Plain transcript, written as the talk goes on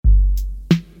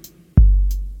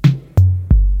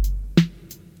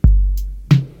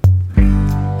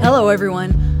Hello,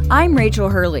 everyone. I'm Rachel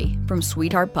Hurley from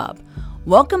Sweetheart Pub.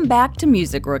 Welcome back to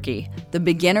Music Rookie, the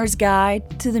beginner's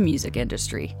guide to the music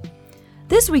industry.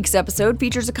 This week's episode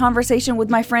features a conversation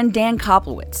with my friend Dan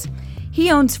Koplowitz.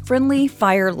 He owns Friendly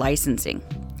Fire Licensing.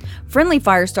 Friendly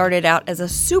Fire started out as a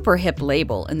super hip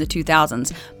label in the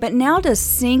 2000s, but now does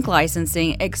sync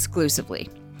licensing exclusively.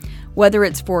 Whether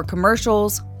it's for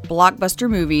commercials, blockbuster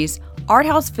movies, art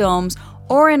house films,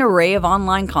 or an array of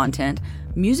online content,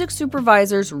 music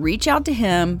supervisors reach out to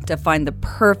him to find the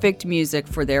perfect music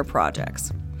for their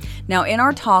projects. Now, in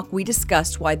our talk, we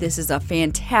discussed why this is a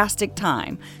fantastic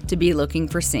time to be looking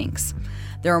for syncs.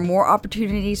 There are more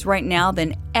opportunities right now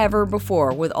than ever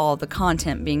before with all the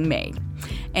content being made.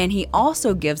 And he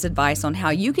also gives advice on how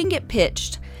you can get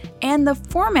pitched and the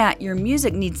format your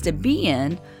music needs to be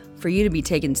in for you to be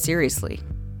taken seriously.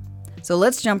 So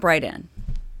let's jump right in.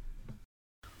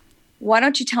 Why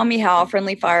don't you tell me how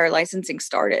Friendly Fire Licensing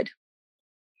started?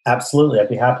 Absolutely, I'd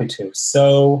be happy to.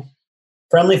 So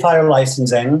Friendly Fire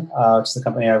Licensing, which is the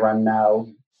company I run now,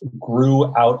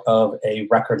 grew out of a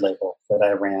record label that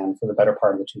I ran for the better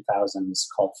part of the 2000s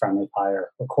called Friendly Fire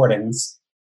Recordings.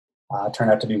 It turned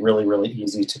out to be really, really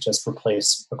easy to just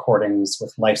replace recordings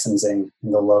with licensing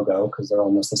in the logo because they're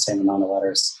almost the same amount of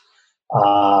letters.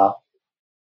 I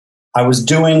was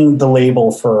doing the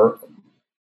label for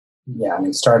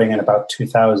starting in about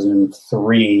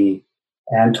 2003.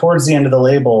 And towards the end of the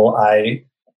label, I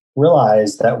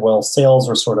realized that, sales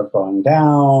were sort of going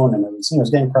down and it was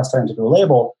getting frustrating to do a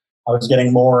label. I was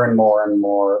getting more and more and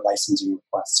more licensing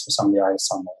requests for some of the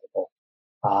artists on the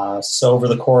label. So over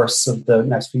the course of the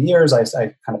next few years, I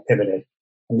kind of pivoted.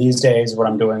 And these days, what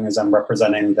I'm doing is I'm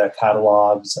representing the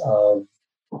catalogs of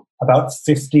about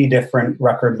 50 different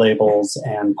record labels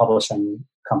and publishing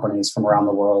companies from around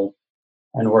the world,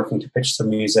 and working to pitch some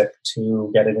music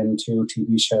to get it into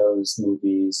TV shows,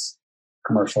 movies,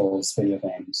 commercials, video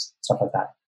games, stuff like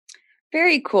that.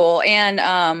 Very cool.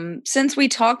 And since we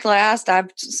talked last,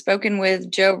 I've spoken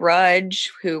with Joe Rudge,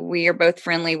 who we are both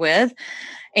friendly with.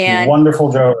 And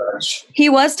wonderful Joe Rudge. He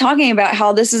was talking about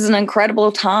how this is an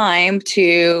incredible time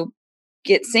to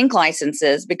get sync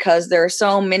licenses because there are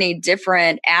so many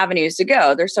different avenues to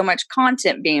go. There's so much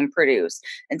content being produced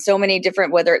and so many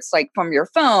different, whether it's like from your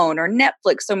phone or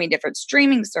Netflix, so many different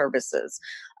streaming services.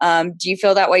 Do you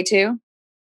feel that way too?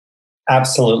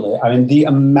 Absolutely. I mean,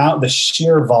 the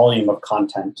sheer volume of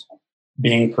content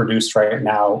being produced right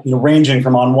now, ranging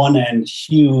from on one end,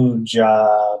 huge,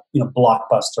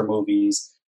 blockbuster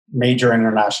movies, major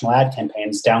international ad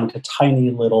campaigns, down to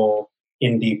tiny little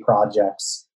indie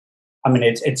projects. I mean,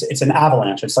 it's an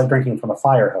avalanche. It's like drinking from a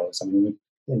fire hose. I mean,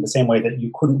 in the same way that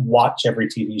you couldn't watch every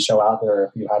TV show out there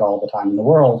if you had all the time in the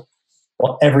world.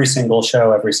 Well, every single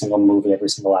show, every single movie, every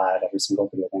single ad, every single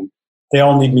video game, they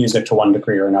all need music to one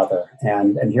degree or another.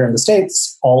 And here in the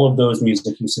States, all of those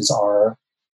music uses are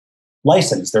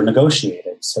licensed. They're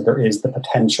negotiated. So there is the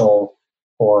potential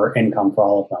for income for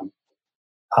all of them.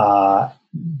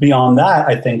 Beyond that,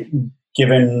 I think,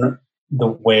 given the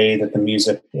way that the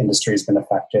music industry has been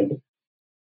affected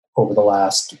over the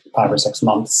last 5 or 6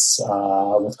 months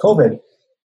with COVID,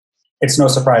 it's no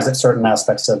surprise that certain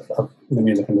aspects of the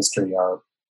music industry are,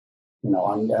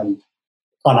 on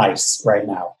ice right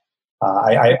now.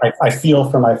 I feel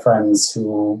for my friends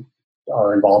who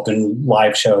are involved in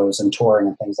live shows and touring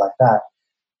and things like that.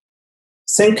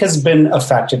 Sync has been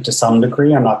affected to some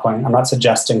degree. I'm not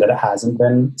suggesting that it hasn't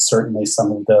been. Certainly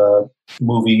some of the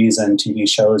movies and TV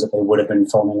shows that they would have been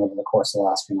filming over the course of the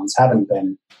last few months haven't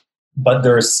been. But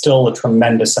there is still a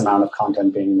tremendous amount of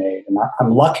content being made. And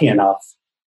I'm lucky enough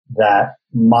that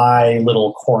my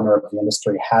little corner of the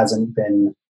industry hasn't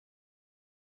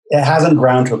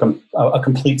ground to a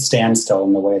complete standstill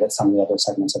in the way that some of the other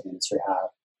segments of the industry have.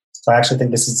 So I actually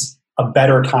think this is a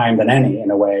better time than any, in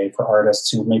a way, for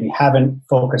artists who maybe haven't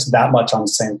focused that much on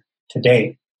sync to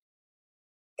date,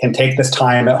 can take this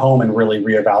time at home and really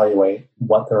reevaluate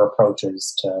what their approach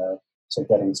is to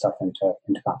getting stuff into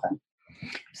content.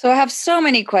 So I have so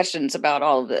many questions about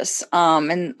all of this,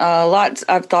 and a lot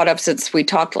I've thought of since we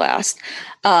talked last.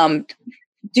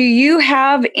 Do you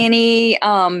have any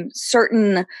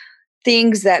certain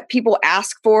things that people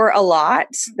ask for a lot,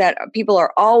 that people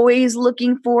are always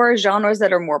looking for, genres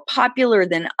that are more popular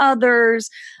than others?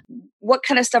 What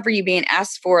kind of stuff are you being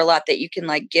asked for a lot that you can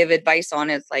give advice on?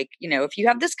 It's if you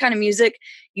have this kind of music,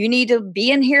 you need to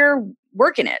be in here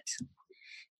working it.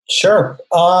 Sure.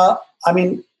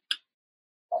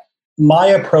 My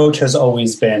approach has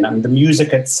always been, the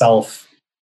music itself,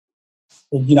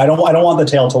 I don't want the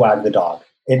tail to wag the dog.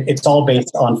 It's all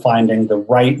based on finding the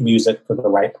right music for the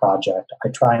right project. I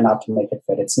try not to make it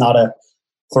fit. It's not a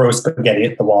throw spaghetti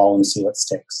at the wall and see what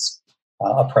sticks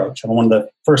approach. And one of the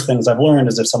first things I've learned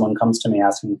is if someone comes to me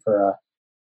asking for a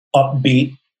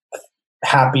upbeat,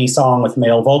 happy song with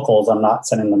male vocals, I'm not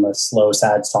sending them a slow,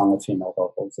 sad song with female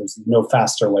vocals. There's no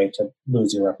faster way to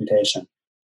lose your reputation.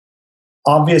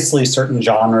 Obviously, certain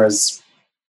genres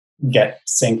get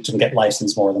synced and get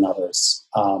licensed more than others.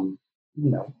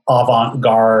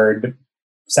 Avant-garde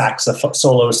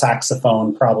solo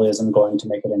saxophone probably isn't going to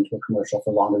make it into a commercial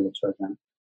for laundry detergent.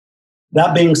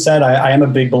 That being said, I am a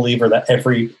big believer that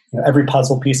every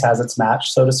puzzle piece has its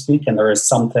match, so to speak, and there is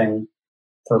something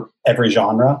for every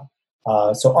genre.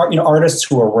 So artists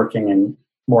who are working in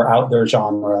more out there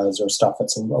genres or stuff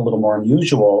that's a little more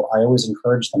unusual, I always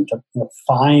encourage them to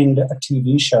find a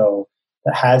TV show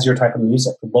that has your type of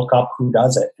music. Look up who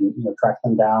does it and track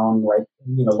them down. Right,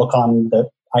 look on the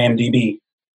IMDb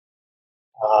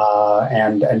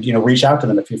and reach out to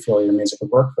them if you feel your music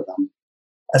would work for them.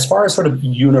 As far as sort of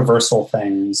universal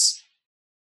things,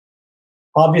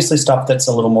 obviously stuff that's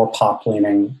a little more pop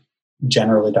leaning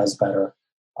generally does better.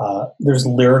 There's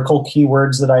lyrical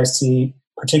keywords that I see,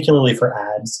 particularly for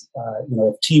ads.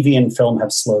 If TV and film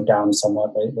have slowed down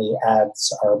somewhat lately,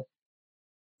 ads are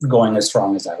going as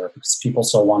strong as ever because people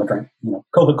still want to drink.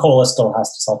 Coca-Cola still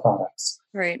has to sell products.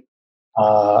 Right.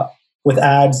 With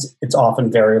ads, it's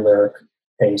often very lyric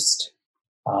based.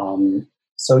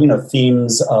 So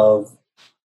themes of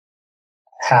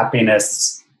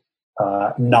happiness,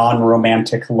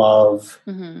 non-romantic love,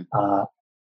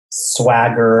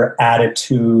 swagger,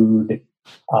 attitude.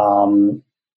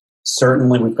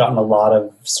 Certainly, we've gotten a lot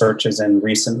of searches in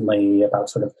recently about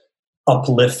sort of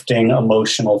uplifting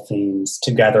emotional themes,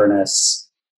 togetherness,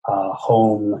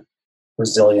 home,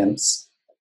 resilience.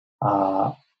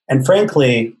 And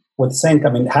frankly, with sync,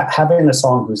 having a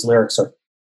song whose lyrics are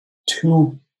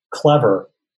too clever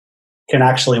can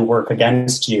actually work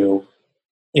against you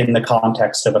in the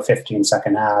context of a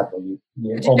 15-second ad where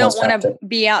you don't want to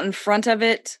be out in front of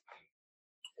it.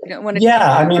 You don't want to.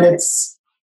 Yeah, it's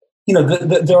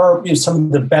there are some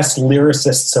of the best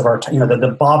lyricists of our time.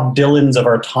 The Bob Dylans of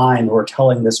our time who are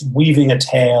telling this, weaving a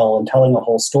tale and telling a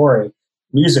whole story.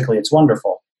 Musically, it's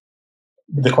wonderful.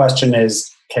 The question is,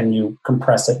 can you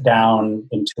compress it down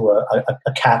into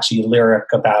a catchy lyric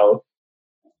about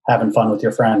having fun with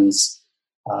your friends?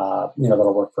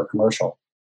 That'll work for a commercial.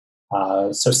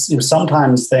 So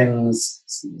sometimes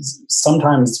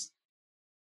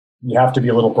you have to be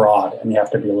a little broad and you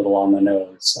have to be a little on the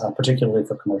nose, particularly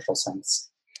for commercial sense.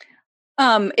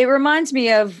 It reminds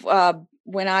me of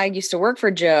when I used to work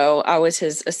for Joe. I was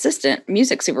his assistant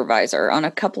music supervisor on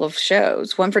a couple of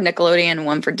shows, one for Nickelodeon and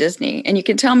one for Disney. And you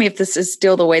can tell me if this is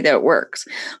still the way that it works.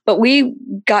 But we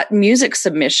got music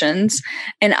submissions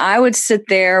and I would sit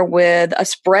there with a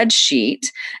spreadsheet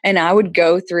and I would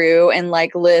go through and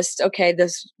list, okay,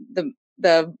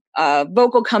 the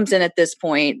vocal comes in at this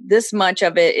point. This much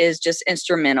of it is just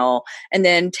instrumental, and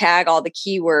then tag all the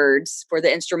keywords for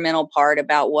the instrumental part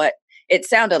about what it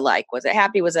sounded like. Was it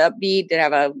happy? Was it upbeat? Did it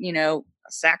have a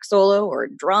sax solo or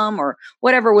a drum or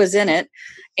whatever was in it?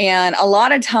 And a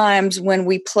lot of times when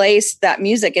we placed that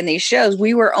music in these shows,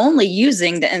 we were only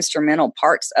using the instrumental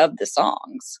parts of the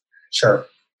songs. Sure.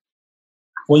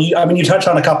 Well, you touch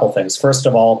on a couple things. First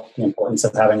of all, the importance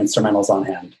of having instrumentals on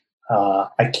hand.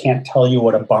 I can't tell you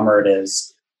what a bummer it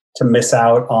is to miss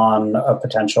out on a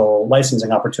potential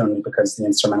licensing opportunity because the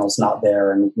instrumental's not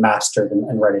there and mastered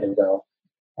and ready to go.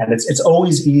 And it's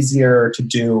always easier to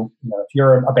do, if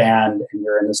you're a band and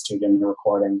you're in the studio and you're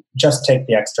recording, just take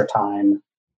the extra time,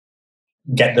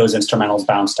 get those instrumentals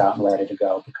bounced out and ready to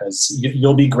go, because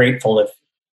you'll be grateful if,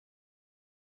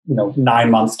 9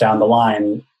 months down the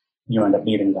line, you end up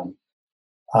needing them.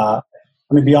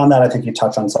 Beyond that, I think you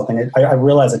touch on something. I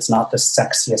realize it's not the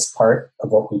sexiest part of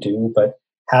what we do, but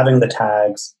having the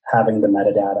tags, having the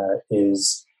metadata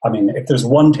is, if there's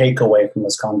one takeaway from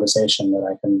this conversation that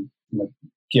I can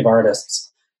give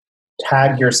artists,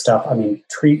 tag your stuff.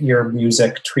 Treat your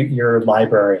music, treat your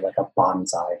library like a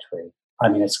bonsai tree.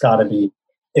 It's got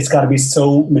to be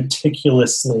so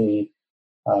meticulously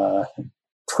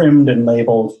trimmed and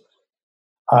labeled.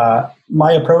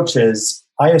 My approach is,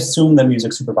 I assume that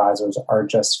music supervisors are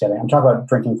just I'm talking about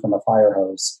drinking from a fire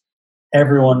hose.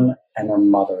 Everyone and their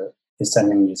mother is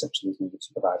sending music to these music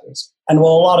supervisors. And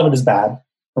while a lot of it is bad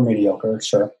or mediocre,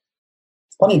 sure,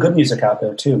 there's plenty of good music out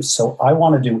there too. So I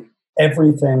want to do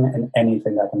everything and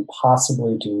anything I can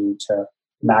possibly do to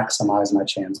maximize my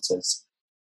chances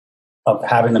of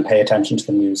having them pay attention to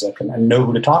the music and know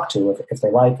who to talk to if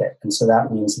they like it. And so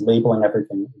that means labeling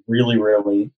everything really,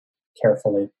 really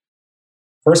carefully.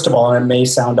 First of all, and it may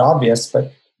sound obvious,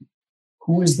 but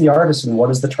who is the artist and what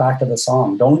is the track of the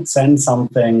song. Don't send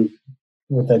something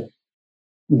with a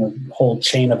whole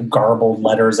chain of garbled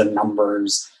letters and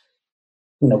numbers.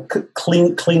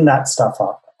 Clean that stuff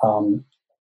up.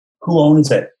 Who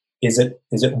owns it? Is it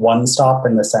one stop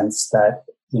in the sense that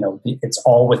it's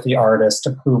all with the artist,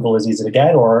 approval is easy to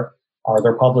get, or are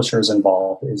there publishers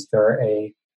involved? Is there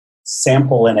a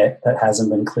sample in it that hasn't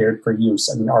been cleared for use?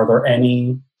 I mean, are there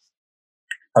any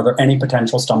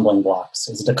potential stumbling blocks?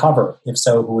 Is it a cover? If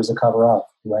so, who is the cover of?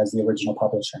 Who has the original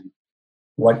publishing?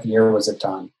 What year was it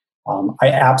done? I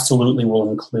absolutely will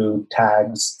include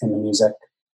tags in the music,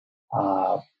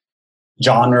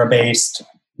 genre-based,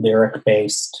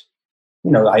 lyric-based.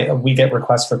 We get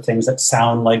requests for things that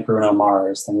sound like Bruno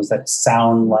Mars, things that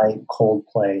sound like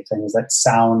Coldplay, things that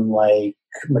sound like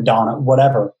Madonna,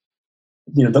 whatever.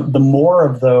 The more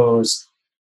of those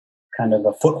kind of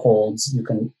footholds you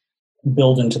can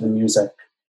build into the music,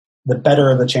 the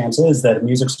better the chance is that a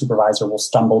music supervisor will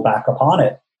stumble back upon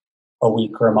it a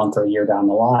week or a month or a year down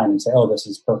the line and say, oh, this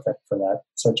is perfect for that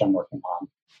search I'm working on.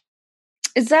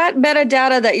 Is that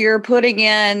metadata that you're putting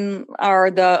in,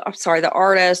 or the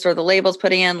artist or the label's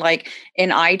putting in, like in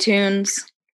iTunes,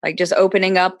 like just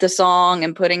opening up the song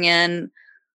and putting in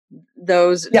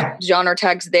those genre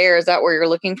tags there? Is that where you're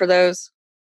looking for those?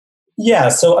 Yeah.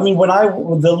 So, I mean,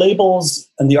 the labels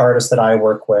and the artists that I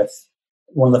work with,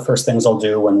 one of the first things I'll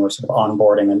do when we're sort of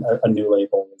onboarding a new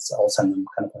label is I'll send them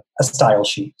kind of a style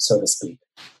sheet, so to speak.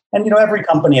 And, every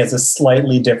company has a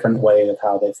slightly different way of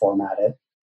how they format it.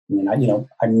 I mean,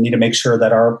 I need to make sure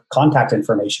that our contact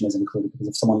information is included, because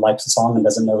if someone likes a song and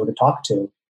doesn't know who to talk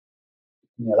to,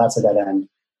 that's a dead end.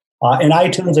 In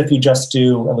iTunes, if you just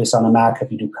do, at least on a Mac, if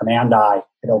you do Command-I,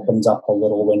 it opens up a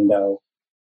little window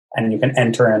and you can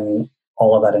enter in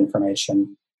all of that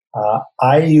information.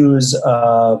 I use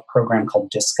a program called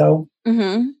Disco.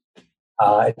 Mm-hmm.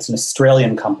 It's an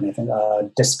Australian company. I think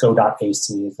disco.ac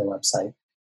is their website.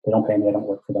 They don't pay me. I don't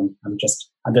work for them. I'm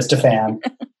just a fan.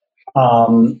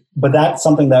 But that's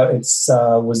something that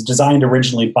was designed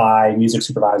originally by music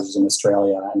supervisors in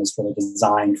Australia and is really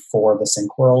designed for the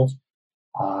sync world.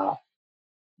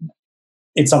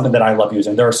 It's something that I love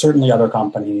using. There are certainly other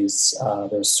companies.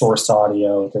 There's Source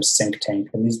Audio, there's Sync Tank,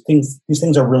 and these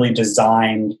things are really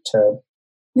designed to,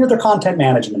 they're content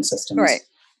management systems. Right.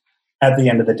 At the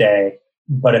end of the day.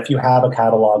 But if you have a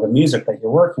catalog of music that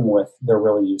you're working with, they're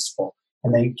really useful.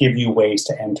 And they give you ways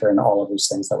to enter in all of these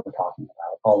things that we're talking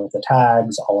about. All of the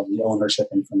tags, all of the ownership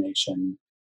information,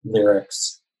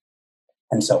 lyrics,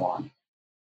 and so on.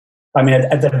 I mean,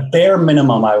 at the bare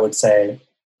minimum, I would say,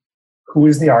 who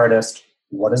is the artist?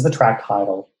 What is the track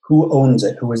title? Who owns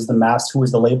it? Who is the who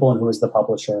is the label, and who is the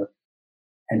publisher?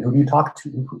 And who do you talk to?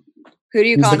 Who do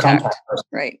you contact? The contact person?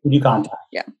 Right. Who do you contact?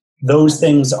 Yeah. Those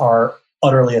things are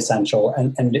utterly essential.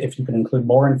 And if you can include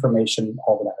more information,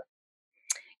 all the better.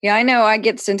 Yeah, I know I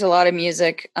get sent a lot of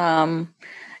music,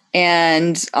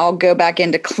 and I'll go back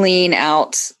in to clean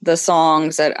out the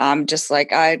songs that I'm just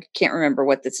like, I can't remember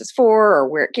what this is for or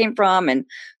where it came from. And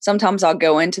sometimes I'll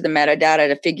go into the metadata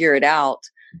to figure it out,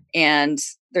 and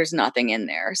there's nothing in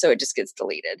there. So it just gets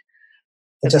deleted.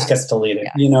 It just gets deleted.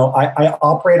 Yeah. I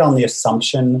operate on the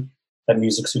assumption that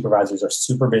music supervisors are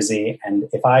super busy. And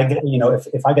if I get,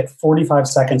 if I get 45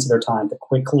 seconds of their time to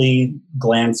quickly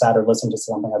glance at or listen to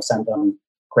something I've sent them,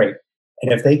 great.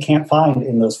 And if they can't find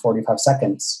in those 45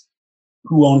 seconds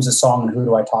who owns a song and who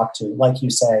do I talk to, like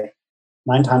you say,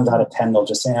 9 times out of 10, they'll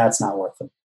just say, it's not worth it.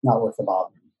 Not worth the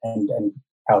bother. And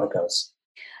out it goes.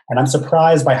 And I'm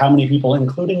surprised by how many people,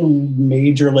 including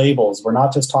major labels, we're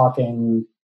not just talking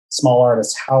small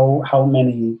artists, how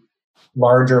many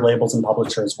larger labels and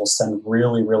publishers will send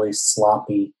really, really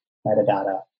sloppy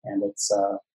metadata. And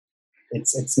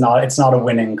it's not a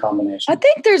winning combination. I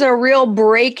think there's a real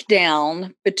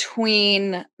breakdown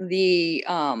between the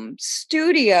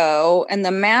studio and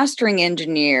the mastering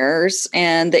engineers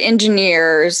and the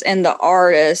engineers and the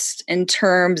artists in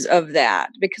terms of that,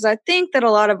 because I think that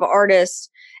a lot of artists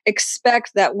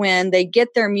expect that when they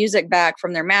get their music back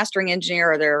from their mastering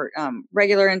engineer or their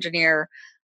regular engineer,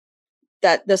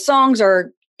 that the songs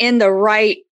are in the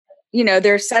right,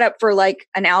 they're set up for like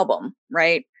an album,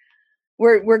 right?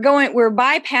 We're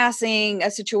bypassing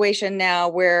a situation now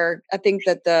where I think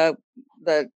that the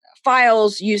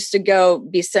files used to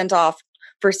be sent off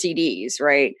for CDs,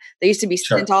 right? They used to be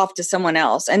sent off to someone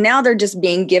else, and now they're just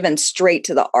being given straight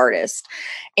to the artist.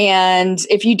 And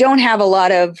if you don't have a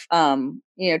lot of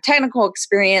technical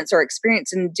experience or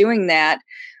experience in doing that,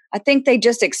 I think they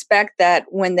just expect that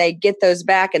when they get those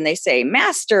back and they say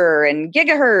master and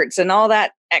gigahertz and all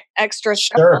that extra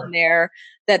stuff on there,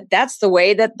 that's the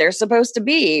way that they're supposed to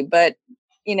be. But,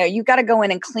 you got to go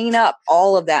in and clean up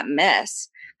all of that mess,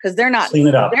 because they're not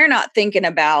thinking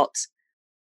about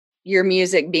your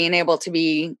music being able to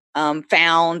be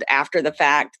found after the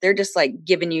fact. They're just like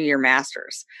giving you your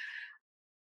masters.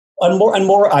 And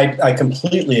more, I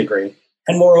completely agree.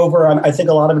 And moreover, I think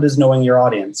a lot of it is knowing your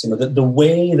audience. The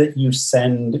way that you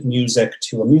send music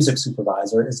to a music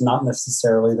supervisor is not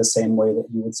necessarily the same way that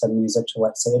you would send music to,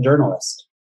 let's say, a journalist.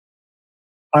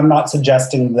 I'm not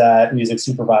suggesting that music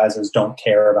supervisors don't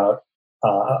care about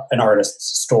an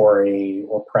artist's story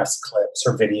or press clips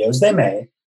or videos. They may,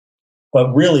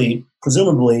 but really,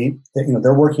 presumably,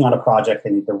 they're working on a project.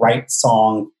 They need the right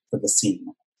song for the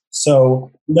scene.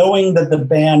 So knowing that the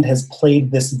band has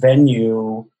played this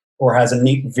venue or has a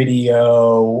neat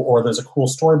video or there's a cool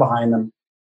story behind them,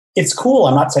 it's cool.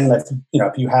 I'm not saying that,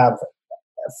 if you have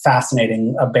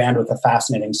a band with a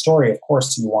fascinating story, of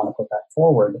course you want to put that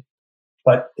forward,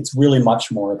 but it's really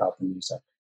much more about the music.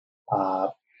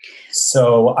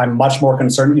 So I'm much more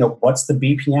concerned, what's the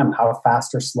BPM? How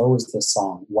fast or slow is this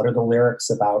song? What are the lyrics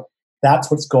about?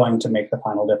 That's what's going to make the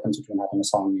final difference between having a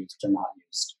song used or not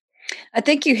used. I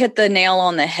think you hit the nail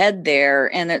on the head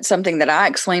there. And it's something that I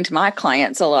explain to my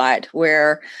clients a lot,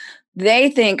 where they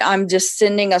think I'm just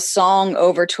sending a song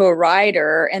over to a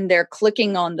writer and they're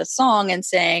clicking on the song and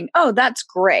saying, oh, that's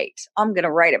great, I'm going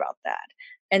to write about that.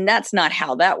 And that's not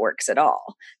how that works at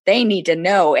all. They need to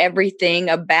know everything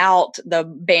about the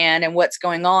band and what's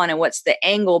going on and what's the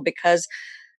angle, because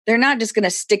they're not just going to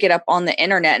stick it up on the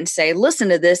internet and say, listen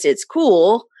to this, it's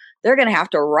cool. They're going to have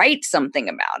to write something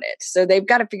about it. So they've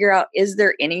got to figure out, is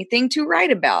there anything to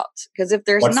write about? Because if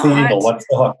there's what's not, the angle? What's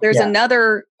the hook? There's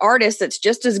another artist that's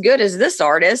just as good as this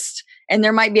artist, and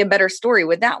there might be a better story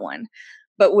with that one.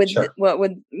 But with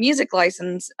with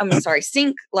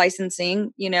sync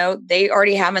licensing, they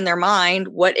already have in their mind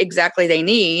what exactly they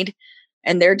need,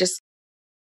 and they're just,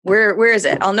 where is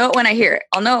it? I'll know it when I hear it.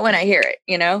 I'll know it when I hear it.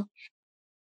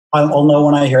 I'll know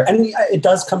when I hear it, and it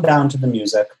does come down to the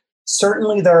music.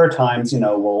 Certainly, there are times,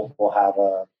 we'll have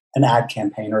an ad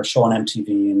campaign or a show on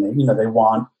MTV, and they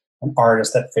want an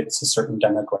artist that fits a certain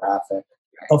demographic,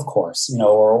 of course,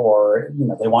 or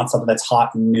they want something that's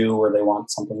hot and new, or they want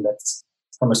something that's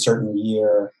from a certain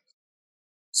year.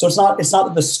 So it's not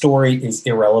that the story is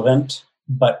irrelevant,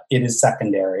 but it is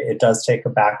secondary. It does take a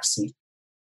backseat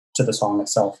to the song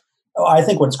itself. I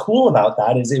think what's cool about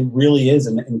that is it really is,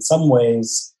 in some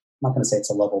ways, I'm not going to say it's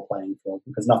a level playing field,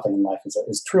 because nothing in life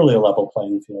is truly a level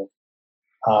playing field.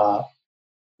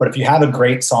 But if you have a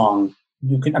great song,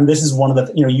 you can, and this is one of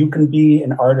the, you can be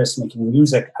an artist making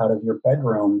music out of your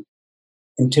bedroom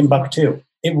in Timbuktu.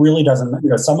 It really doesn't,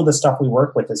 some of the stuff we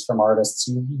work with is from artists.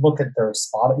 You look at their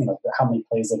spot, how many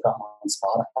plays they've got on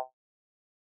Spotify.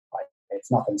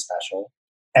 It's nothing special.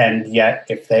 And yet,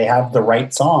 if they have the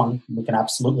right song, we can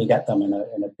absolutely get them in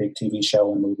a big TV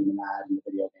show and movie and ad and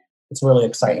video game. It's a really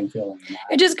exciting feeling.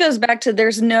 It just goes back to,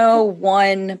 there's no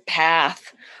one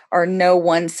path or no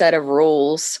one set of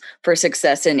rules for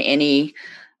success in any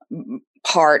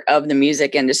part of the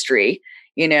music industry.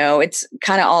 It's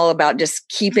kind of all about just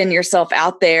keeping yourself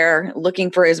out there,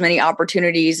 looking for as many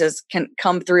opportunities as can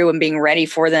come through and being ready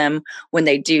for them when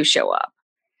they do show up.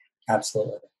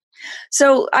 Absolutely.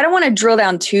 So I don't want to drill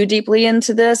down too deeply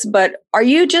into this, but are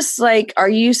you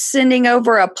sending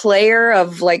over a player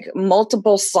of like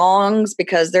multiple songs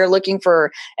because they're looking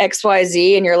for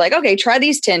XYZ and you're like, okay, try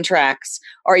these 10 tracks?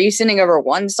 Or are you sending over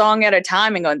one song at a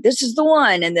time and going, this is the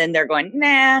one? And then they're going,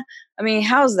 nah. I mean,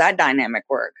 how's that dynamic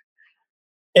work?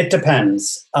 It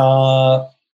depends. I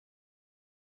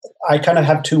kind of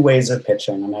have two ways of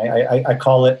pitching, and I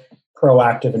call it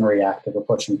proactive and reactive, or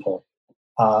push and pull.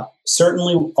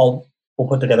 Certainly, we'll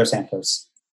put together samplers,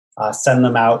 send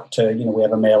them out to, we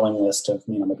have a mailing list of,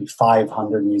 maybe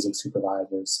 500 music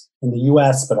supervisors in the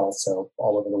US, but also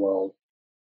all over the world.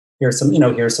 Here's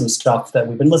some stuff that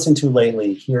we've been listening to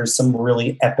lately. Here's some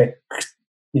really epic,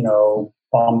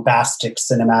 bombastic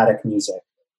cinematic music.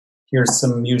 Here's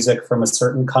some music from a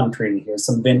certain country. Here's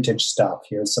some vintage stuff.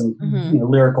 Here's some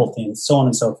lyrical themes, so on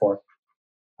and so forth.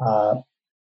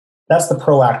 That's the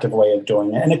proactive way of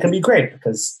doing it. And it can be great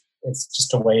because it's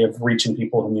just a way of reaching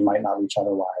people whom you might not reach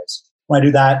otherwise. When I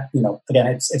do that, again,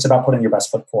 it's about putting your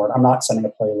best foot forward. I'm not sending a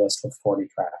playlist with 40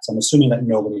 tracks. I'm assuming that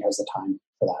nobody has the time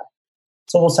for that.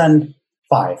 So we'll send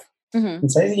 5 and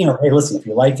say, hey, listen, if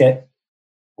you like it,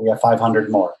 we have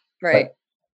 500 more. Right. But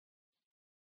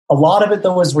a lot of it,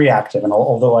 though, is reactive. And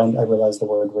although I realize the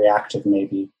word reactive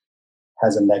maybe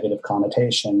has a negative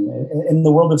connotation, in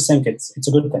the world of sync, it's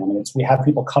a good thing. I mean, we have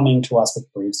people coming to us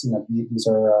with briefs. These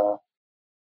are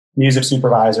music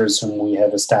supervisors whom we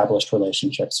have established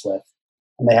relationships with,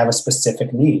 and they have a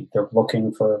specific need. They're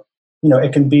looking for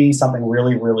it can be something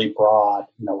really, really broad.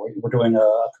 We're doing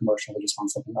a commercial. We just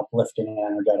want something uplifting and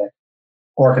energetic,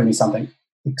 or it can be something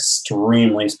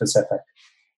extremely specific.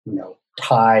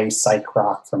 Thai psych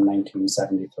rock from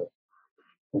 1973,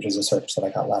 which is a search that I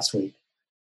got last week.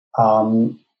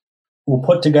 We'll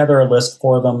put together a list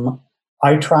for them.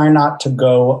 I try not to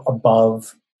go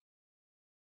above,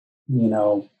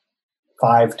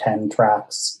 5-10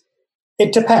 tracks.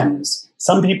 It depends.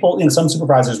 Some people, some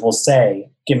supervisors will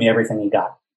say, "Give me everything you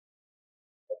got."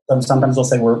 Sometimes they'll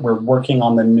say, "We're working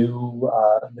on the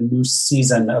new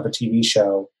season of a TV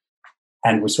show,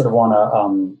 and we sort of want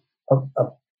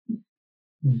a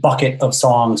bucket of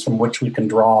songs from which we can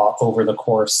draw over the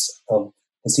course of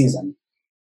the season."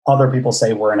 Other people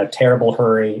say, "We're in a terrible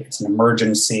hurry. It's an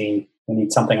emergency. We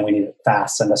need something and we need it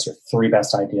fast. Send us your 3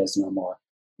 best ideas, no more."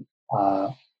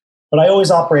 But I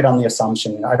always operate on the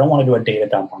assumption, I don't want to do a data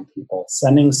dump on people.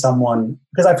 Sending someone,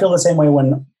 because I feel the same way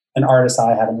when an artist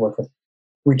I haven't worked with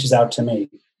reaches out to me.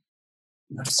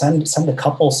 Send a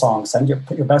couple songs,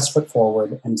 put your best foot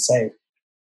forward and say,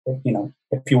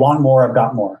 if you want more, I've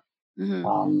got more.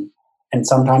 Mm-hmm. And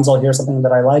sometimes I'll hear something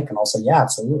that I like and I'll say, yeah,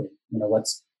 absolutely.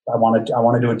 I want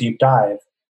to do a deep dive.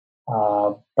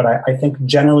 But I think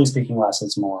generally speaking, less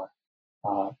is more.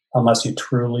 Unless you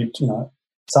truly,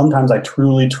 sometimes I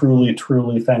truly, truly,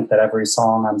 truly think that every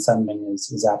song I'm sending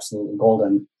is absolutely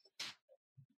golden.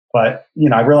 But,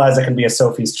 I realize it can be a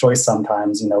Sophie's choice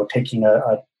sometimes, taking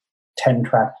a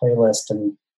 10-track playlist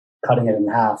and cutting it in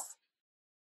half.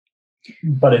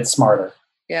 But it's smarter.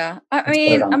 Yeah.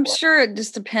 I'm sure it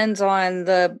just depends on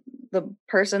the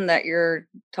person that you're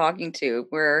talking to,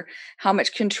 where how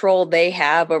much control they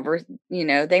have over,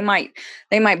 they might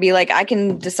be like, I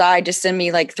can decide, just send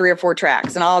me like 3 or 4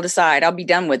 tracks and I'll decide, I'll be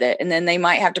done with it. And then they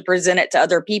might have to present it to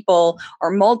other people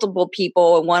or multiple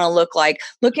people and want to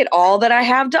look at all that I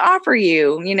have to offer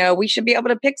you. We should be able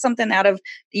to pick something out of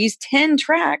these 10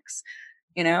 tracks,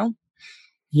 Yeah.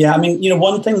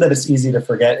 One thing that is easy to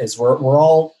forget is we're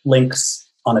all links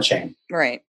on a chain.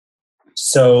 Right.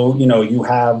 So, you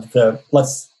have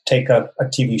let's take a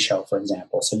TV show, for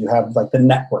example. So you have like the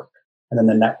network, and then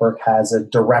the network has a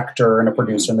director and a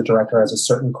producer, and the director has a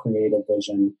certain creative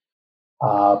vision.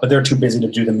 But they're too busy to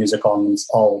do the music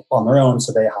all on their own,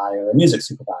 so they hire a music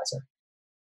supervisor.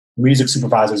 The music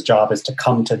supervisor's job is to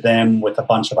come to them with a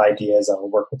bunch of ideas that will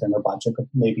work within their budget, but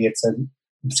maybe it's an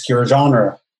obscure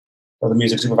genre, or the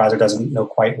music supervisor doesn't know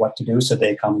quite what to do, so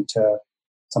they come to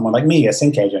someone like me, a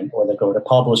sync agent, or they go to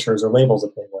publishers or labels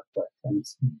that they work with. And,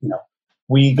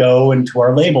 we go into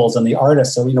our labels and the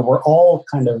artists. So, we're all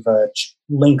kind of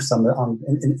links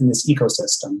in this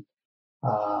ecosystem.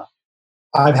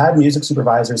 I've had music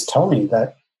supervisors tell me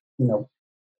that,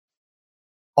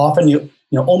 often,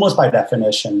 almost by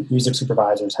definition, music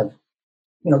supervisors have,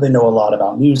 they know a lot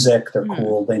about music. They're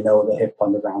cool. They know the hip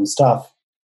underground stuff.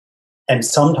 And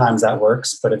sometimes that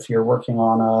works, but if you're working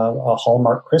on a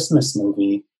Hallmark Christmas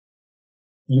movie,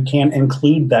 you can't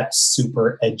include that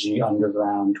super edgy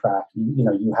underground track.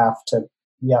 You have to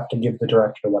give the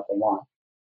director what they want.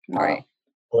 Right.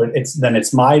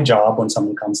 It's my job when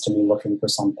someone comes to me looking for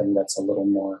something that's a little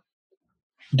more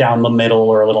down the middle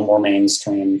or a little more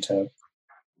mainstream, to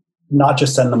not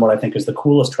just send them what I think is the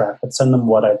coolest track, but send them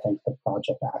what I think the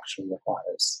project actually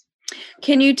requires.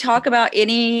 Can you talk about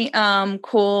any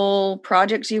cool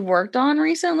projects you've worked on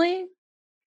recently?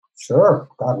 Sure.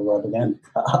 God, where do I begin?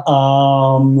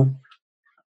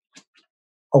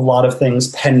 A lot of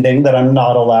things pending that I'm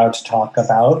not allowed to talk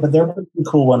about, but there were some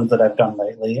cool ones that I've done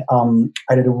lately.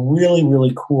 I did a really,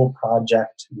 really cool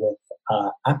project with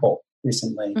Apple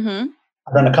recently. Mm-hmm.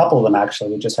 I've done a couple of them,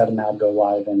 actually. We just had an ad go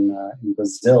live in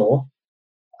Brazil.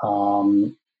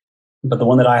 But the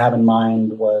one that I have in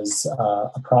mind was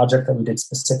a project that we did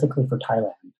specifically for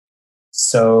Thailand.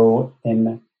 So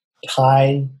in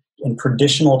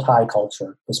traditional Thai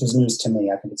culture, this was news to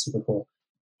me. I think it's super cool.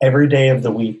 Every day of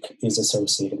the week is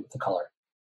associated with the color.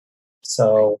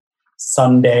 So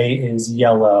Sunday is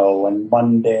yellow, and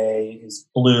Monday is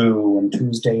blue, and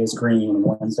Tuesday is green, and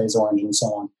Wednesday is orange, and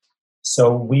so on.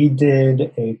 So we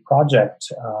did a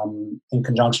project in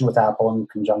conjunction with Apple, in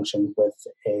conjunction with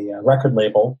a record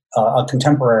label, a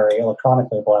contemporary electronic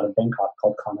label out of Bangkok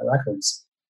called Comet Records.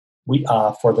 We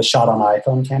for the Shot on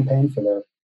iPhone campaign for their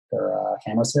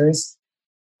camera series.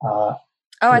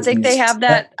 I think they have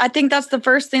that. I think that's the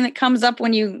first thing that comes up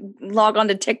when you log on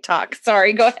to TikTok.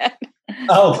 Sorry, go ahead.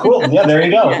 Oh, cool. Yeah, there you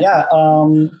go. Yeah.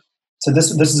 So this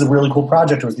is a really cool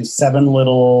project. It was these 7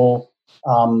 little,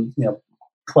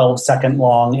 12-second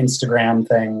long Instagram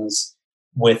things,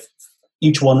 with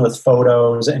each one with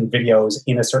photos and videos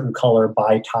in a certain color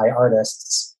by Thai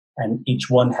artists. and each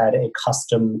one had a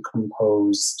custom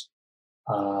composed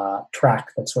track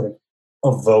that sort of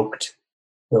evoked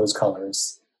those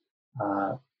colors.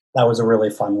 That was a really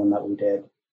fun one that we did.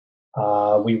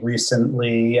 We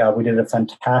recently we did a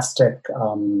fantastic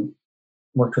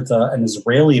worked with an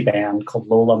Israeli band called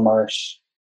Lola Marsh.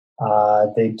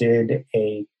 They did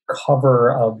a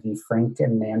cover of the Frank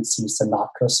and Nancy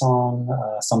Sinatra song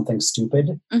 "Something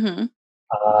Stupid." Mm-hmm.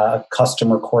 A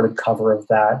custom recorded cover of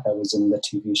that was in the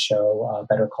TV show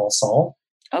Better Call Saul.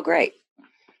 Oh, great!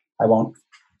 I won't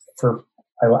for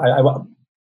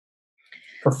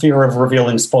fear of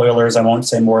revealing spoilers, I won't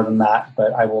say more than that.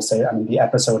 But I will say, I mean, the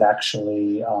episode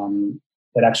actually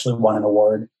it actually won an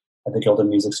award at the Guild of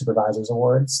Music Supervisors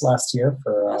Awards last year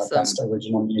for Awesome. Best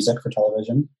Original Music for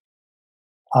Television.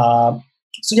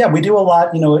 So yeah, we do a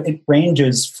lot. It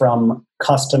ranges from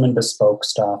custom and bespoke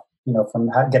stuff. From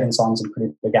getting songs in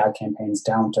pretty big ad campaigns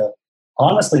down to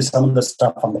honestly some of the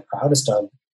stuff I'm the proudest of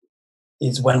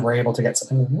is when we're able to get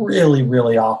something really,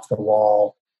 really off the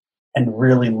wall and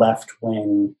really left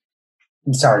field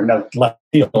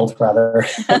rather,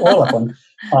 or left wing.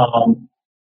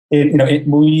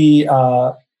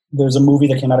 There's a movie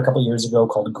that came out a couple of years ago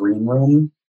called Green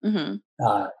Room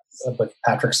Mm-hmm. with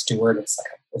Patrick Stewart. It's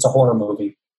a horror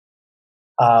movie.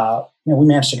 We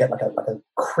managed to get like a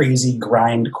crazy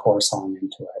grindcore song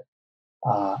into it.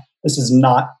 This is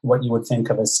not what you would think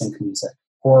of as sync music.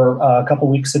 Or a couple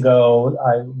weeks ago,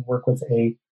 I worked with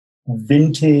a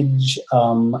vintage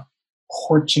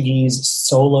Portuguese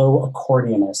solo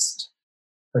accordionist.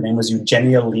 Her name was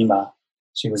Eugenia Lima.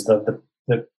 She was the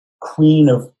queen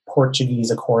of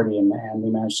Portuguese accordion, and we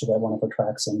managed to get one of her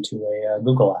tracks into a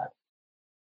Google ad.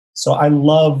 So I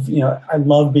love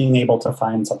being able to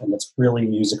find something that's really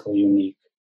musically unique,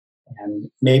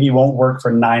 and maybe won't work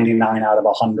for 99 out of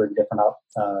 100 different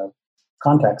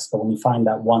contexts, but when you find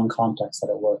that one context that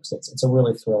it works, it's a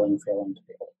really thrilling feeling to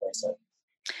be able to place it.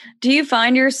 Do you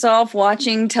find yourself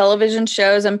watching television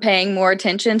shows and paying more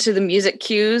attention to the music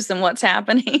cues than what's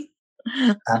happening?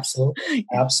 Absolutely.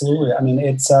 I mean,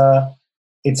 it's a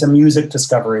music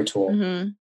discovery tool. Mm-hmm.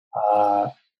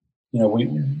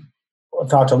 We've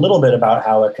talked a little bit about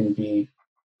how it can be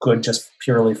good just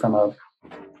purely from a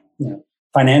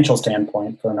financial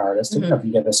standpoint for an artist. Mm-hmm. If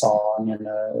you get a song in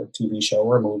a TV show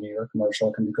or a movie or a commercial,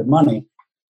 it can be good money.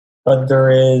 But there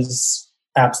is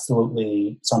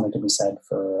absolutely something to be said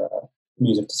for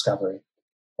music discovery.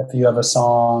 If you have a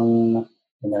song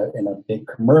in a big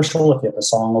commercial, if you have a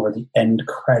song over the end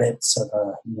credits of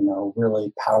a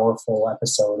really powerful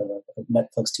episode of a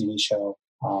Netflix TV show.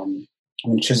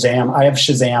 Shazam. I have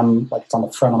Shazam like it's on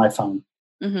the front of my phone.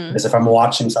 Mm-hmm. Because if I'm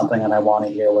watching something and I want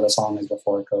to hear what a song is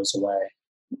before it goes away,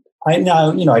 I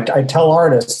tell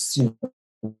artists, if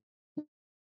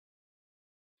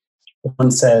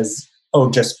one says, "Oh,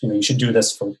 just you should do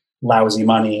this for lousy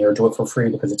money or do it for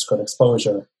free because it's good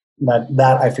exposure,"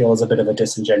 that I feel is a bit of a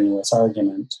disingenuous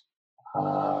argument.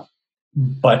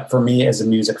 But for me as a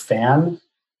music fan,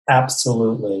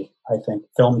 absolutely, I think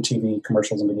film, TV,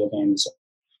 commercials, and video games.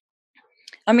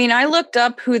 I mean, I looked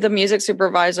up who the music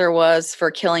supervisor was for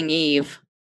Killing Eve.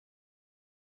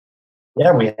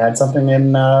 Yeah, we had something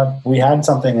in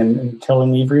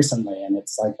Killing Eve recently, and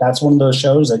it's like that's one of those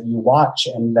shows that you watch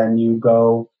and then you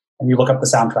go and you look up the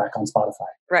soundtrack on Spotify.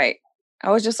 Right.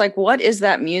 I was just like, what is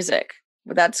that music?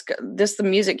 That's this the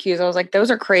music cues. I was like, those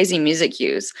are crazy music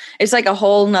cues. It's like a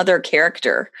whole nother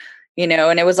character, and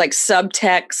it was like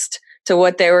subtext to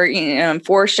what they were,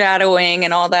 foreshadowing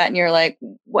and all that. And you're like,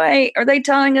 wait, are they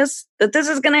telling us that this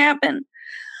is going to happen?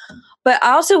 But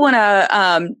I also want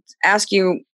to ask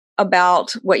you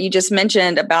about what you just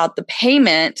mentioned about the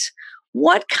payment.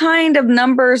 What kind of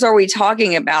numbers are we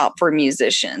talking about for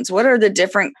musicians? What are the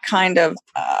different kind of,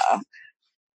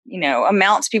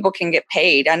 amounts people can get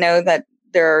paid? I know that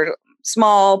there are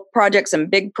small projects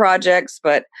and big projects,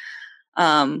 but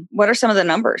what are some of the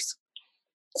numbers?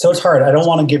 So it's hard. I don't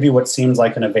want to give you what seems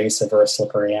like an evasive or a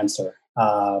slippery answer.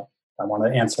 I want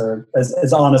to answer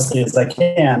as honestly as I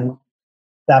can.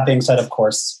 That being said, of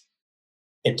course,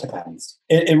 it depends.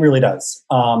 It really does.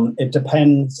 It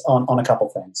depends on a couple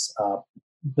things.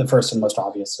 The first and most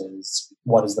obvious is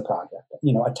what is the project?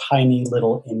 A tiny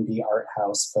little indie art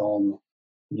house film,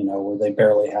 where they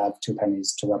barely have two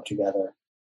pennies to rub together.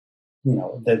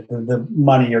 The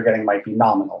money you're getting might be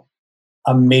nominal.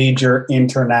 A major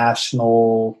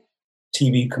international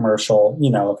TV commercial,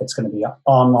 if it's going to be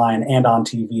online and on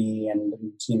TV and,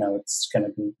 it's going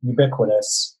to be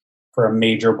ubiquitous for a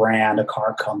major brand, a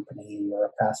car company or a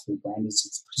fast food brand,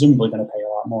 it's presumably going to pay a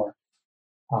lot more.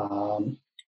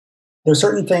 There are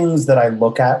certain things that I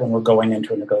look at when we're going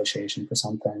into a negotiation for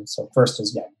something. So first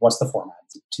is, what's the format?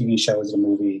 Is it a TV show, is it a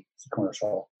movie, is it a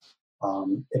commercial?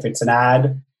 If it's an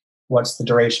ad, what's the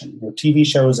duration? TV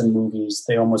shows and movies,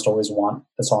 they almost always want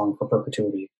the song for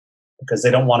perpetuity because they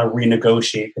don't want to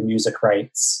renegotiate the music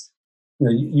rights.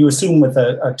 You assume with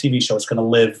a TV show it's going to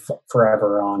live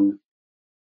forever on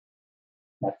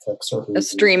Netflix or a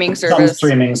streaming some service.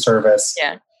 streaming service.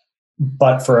 Yeah.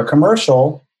 But for a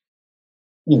commercial,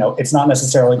 it's not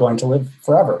necessarily going to live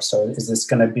forever. So is this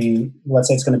going to be, let's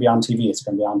say it's going to be on TV, it's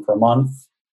going to be on for a month,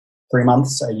 3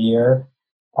 months, a year.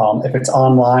 If it's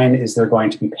online, is there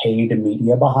going to be paid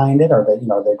media behind it? Are they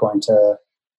going to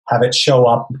have it show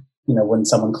up, when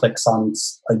someone clicks on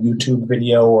a YouTube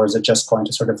video, or is it just going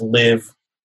to sort of live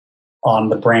on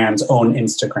the brand's own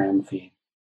Instagram feed,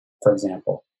 for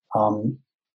example?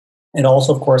 It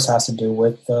also, of course, has to do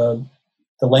with the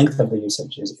length of the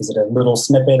usage. Is it a little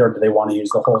snippet, or do they want to use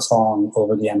the whole song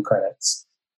over the end credits?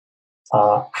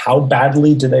 How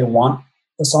badly do they want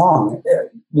the song?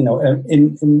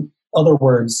 In other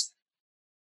words,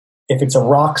 if it's a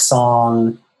rock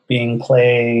song being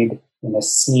played in a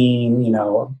scene,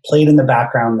 played in the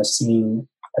background, the scene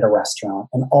at a restaurant,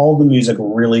 and all the music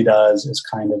really does is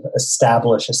kind of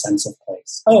establish a sense of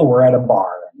place. Oh, we're at a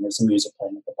bar, and there's some music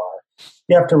playing at the bar.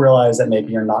 You have to realize that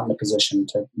maybe you're not in a position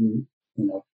to,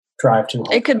 drive too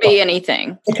hard. It could be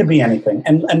anything. It could be anything.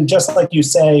 And just like you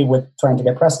say with trying to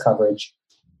get press coverage,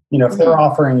 if they're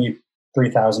offering you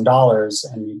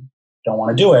 $3,000 and you don't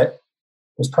want to do it,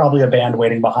 there's probably a band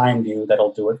waiting behind you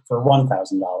that'll do it for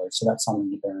 $1,000. So that's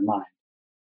something to bear in mind.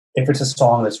 If it's a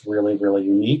song that's really, really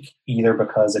unique, either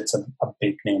because it's a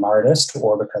big name artist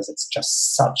or because it's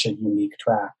just such a unique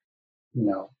track,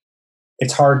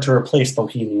 it's hard to replace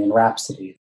Bohemian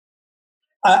Rhapsody.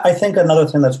 I think another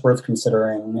thing that's worth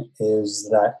considering is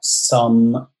that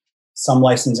some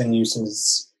licensing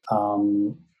uses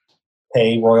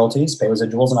pay royalties, pay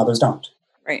residuals, and others don't.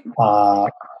 Right.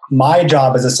 My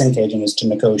job as a sync agent is to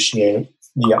negotiate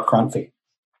the upfront fee,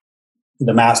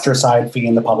 the master side fee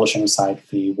and the publishing side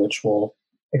fee, which will,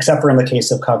 except for in the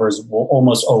case of covers, will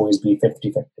almost always be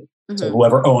 50-50. Mm-hmm. So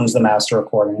whoever owns the master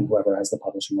recording and whoever has the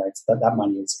publishing rights, that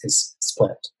money is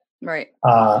split. Right.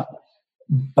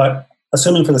 But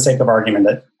assuming for the sake of argument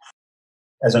that,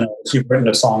 as an artist, you've written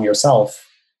a song yourself,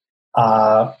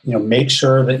 make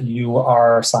sure that you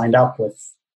are signed up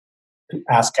with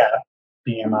ASCAP,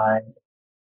 BMI.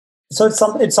 So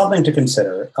it's something to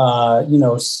consider.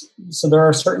 So there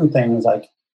are certain things like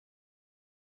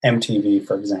MTV,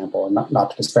 for example, and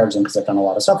not to disparage them because I've done a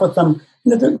lot of stuff with them.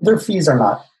 Their fees are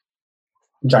not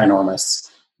ginormous,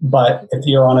 but if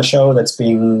you're on a show that's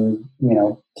being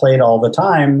played all the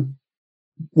time,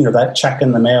 that check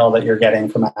in the mail that you're getting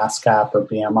from ASCAP or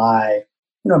BMI,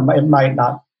 it might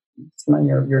not.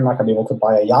 You're not going to be able to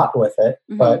buy a yacht with it,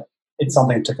 mm-hmm. but it's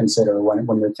something to consider when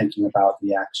you're thinking about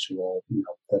the actual,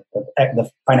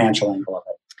 the financial angle of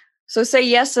it. So say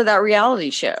yes to that reality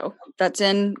show that's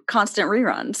in constant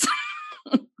reruns.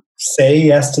 Say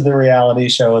yes to the reality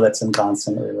show that's in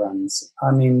constant reruns.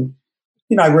 I mean,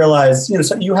 I realize,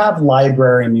 so you have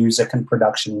library music and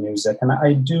production music, and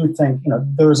I do think,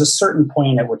 there's a certain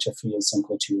point at which a fee is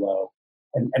simply too low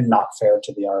and not fair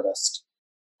to the artist.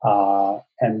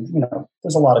 And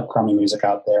there's a lot of crummy music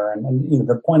out there, and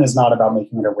the point is not about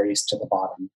making it a race to the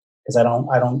bottom, because I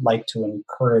don't like to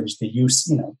encourage the use.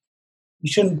 You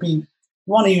shouldn't be. You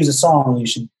want to use a song, you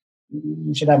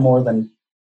should have more than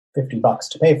 $50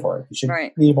 to pay for it. You should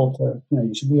be able to.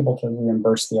 You should be able to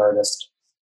reimburse the artist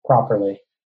properly.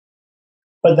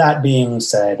 But that being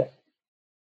said,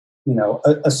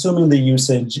 assuming the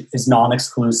usage is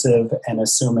non-exclusive and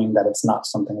assuming that it's not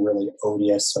something really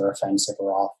odious or offensive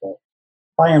or awful,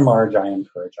 by and large, I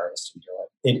encourage artists to do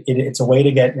it. It's a way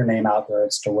to get your name out there.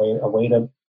 It's a way to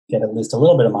get at least a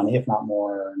little bit of money, if not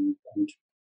more, and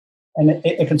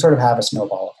it can sort of have a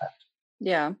snowball effect.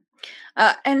 Yeah.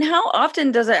 And how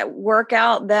often does it work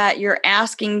out that you're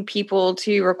asking people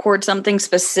to record something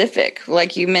specific,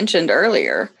 like you mentioned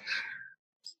earlier?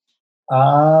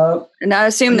 And I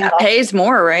assume that pays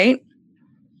more, right?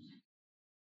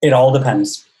 It all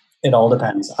depends.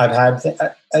 I've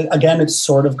had, again, it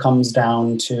sort of comes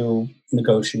down to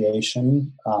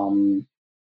negotiation.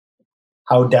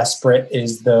 How desperate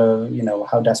is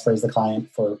the client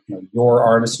for your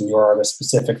artist and your artist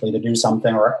specifically to do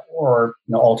something, or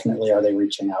ultimately are they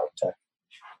reaching out to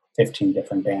 15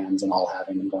 different bands and all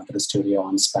having them going to the studio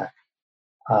on spec?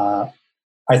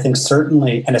 I think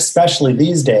certainly, and especially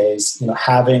these days,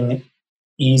 having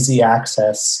easy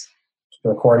access to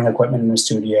recording equipment in the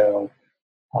studio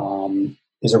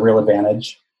is a real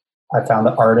advantage. I found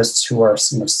that artists who are,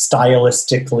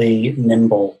 stylistically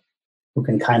nimble, who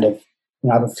can kind of,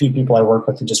 I have a few people I work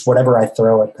with who just whatever I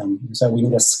throw at them. So we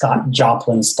need a Scott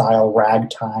Joplin style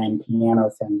ragtime piano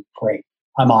thing. Great.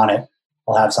 I'm on it.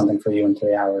 I'll have something for you in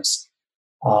 3 hours.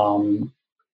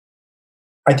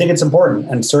 I think it's important.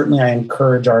 And certainly I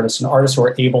encourage artists who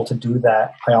are able to do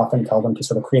that. I often tell them to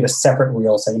sort of create a separate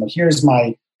reel saying, here's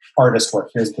my artist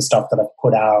work. Here's the stuff that I've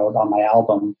put out on my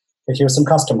album. But here's some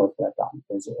custom work that I've done.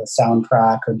 There's a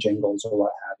soundtrack or jingles or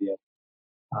what have you.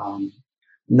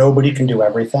 Nobody can do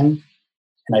everything.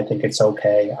 And I think it's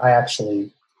okay. I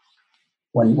actually,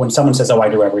 when someone says, I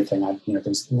do everything,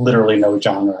 there's literally no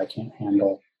genre I can't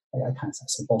handle. I kind of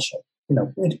say bullshit.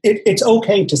 It's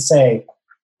okay to say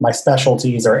my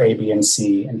specialties are A, B, and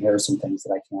C, and here are some things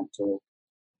that I can't do.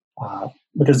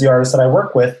 Because the artists that I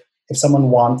work with, if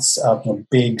someone wants a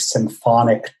big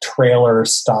symphonic trailer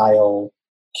style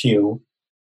cue,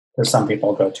 there's some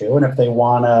people go to. And if they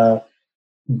want a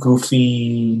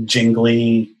goofy,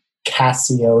 jingly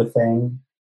Casio thing,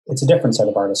 it's a different set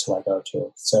of artists who I go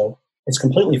to. So it's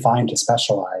completely fine to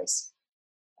specialize.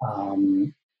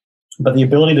 But the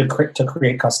ability to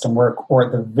create custom work, or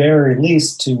at the very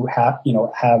least to have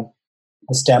the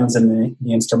stems and the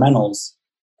instrumentals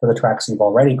for the tracks you've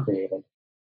already created,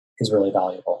 is really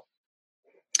valuable.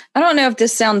 I don't know if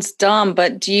this sounds dumb,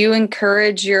 but do you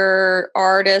encourage your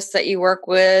artists that you work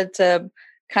with to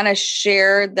kind of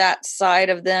share that side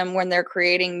of them when they're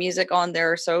creating music on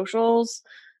their socials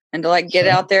and to get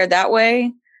out there that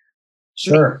way?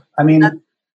 Sure. I mean,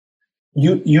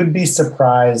 you'd be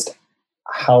surprised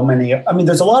how many,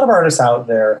 there's a lot of artists out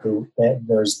there who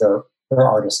there's their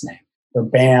artist name, their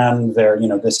band,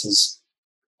 it's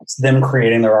them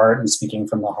creating their art and speaking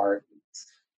from the heart.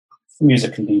 The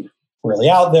music can be really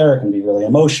out there. It can be really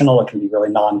emotional. It can be really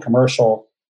non-commercial.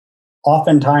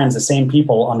 Oftentimes the same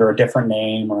people under a different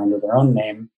name or under their own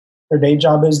name, their day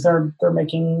job is they're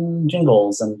making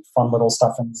jingles and fun little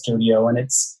stuff in the studio. And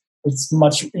it's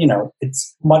much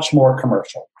more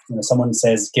commercial. Someone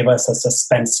says, give us a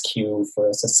suspense cue for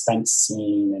a suspense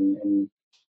scene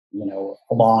in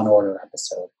a Law and Order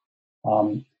episode.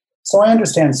 So I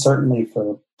understand certainly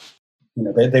for,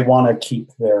 they want to keep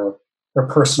their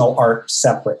personal art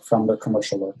separate from their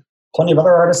commercial work. Plenty of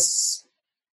other artists,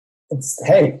 it's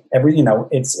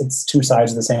two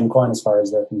sides of the same coin as far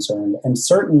as they're concerned. And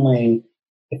certainly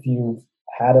if you've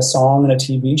had a song in a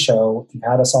TV show, if you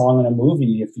had a song in a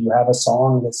movie, if you have a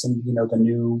song that's in the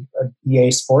new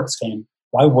EA Sports game,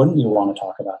 why wouldn't you want to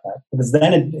talk about that? Because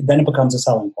then it becomes a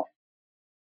selling point.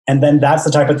 And then that's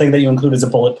the type of thing that you include as a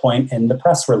bullet point in the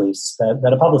press release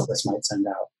that a publicist might send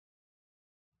out.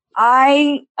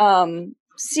 I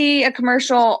see a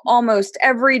commercial almost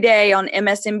every day on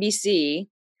MSNBC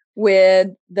with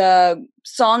the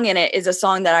song in it is a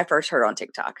song that I first heard on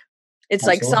TikTok. It's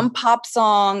Absolutely. Like some pop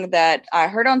song that I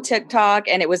heard on TikTok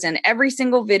and it was in every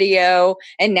single video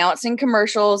and now it's in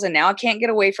commercials and now I can't get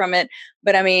away from it.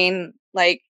 But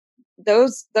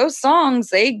those songs,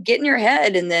 they get in your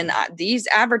head and then these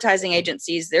advertising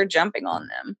agencies, they're jumping on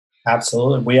them.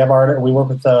 Absolutely. We work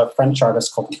with a French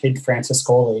artist called Kid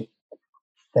Franciscoli.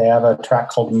 They have a track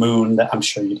called Moon that I'm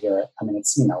sure you'd hear it.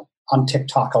 It's, on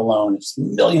TikTok alone, it's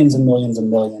millions and millions and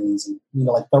millions. And,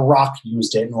 The Rock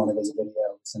used it in one of his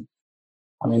videos.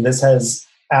 And this has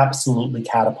absolutely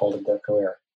catapulted their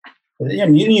career.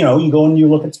 And, you go and you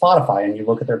look at Spotify and you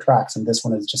look at their tracks, and this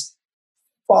one is just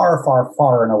far, far,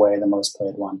 far and away the most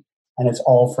played one. And it's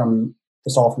all from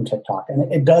TikTok.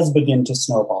 And it does begin to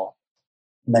snowball.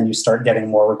 And then you start getting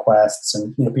more requests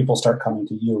and, people start coming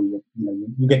to you.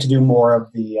 You get to do more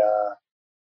of the,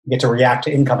 you get to react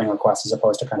to incoming requests as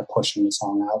opposed to kind of pushing the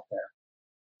song out there.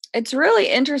 It's really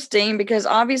interesting because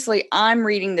obviously I'm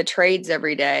reading the trades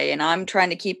every day and I'm trying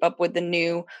to keep up with the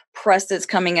new press that's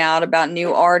coming out about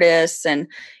new artists and,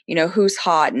 who's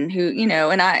hot and who,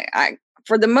 and I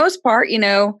for the most part,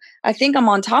 I think I'm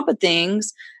on top of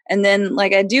things. And then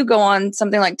I do go on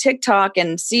something like TikTok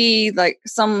and see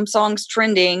some songs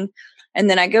trending. And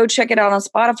then I go check it out on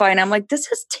Spotify and I'm like, this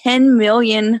has 10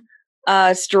 million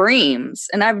streams.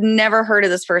 And I've never heard of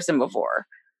this person before.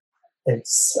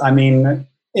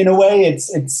 In a way,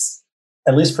 it's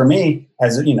at least for me,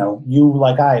 as you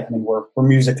like we're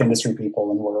music industry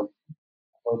people and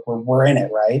we're in it,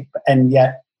 right? And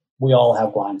yet we all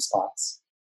have blind spots.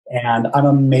 And I'm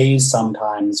amazed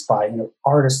sometimes by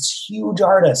artists, huge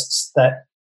artists that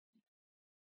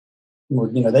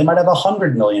they might have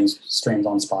 100 million streams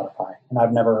on Spotify, and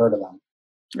I've never heard of them.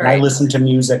 Right. And I listen to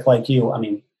music like you.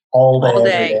 All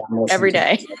day, every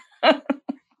day.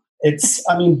 It's,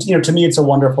 to me, it's a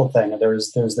wonderful thing.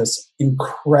 There's this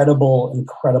incredible,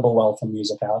 incredible wealth of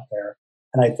music out there.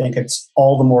 And I think it's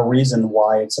all the more reason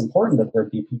why it's important that there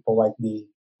be people like me,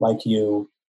 like you.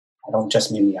 I don't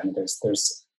just mean me. I mean,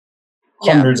 there's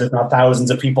hundreds, if not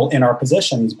thousands, of people in our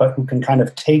positions, but who can kind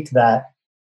of take that,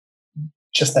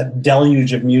 just that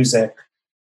deluge of music,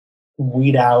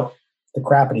 weed out the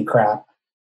crappity crap,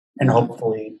 and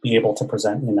hopefully be able to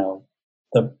present,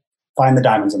 find the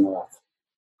diamonds in the rough.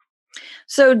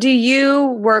 So do you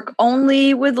work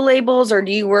only with labels, or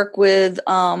do you work with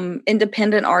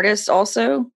independent artists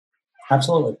also?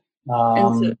 Absolutely.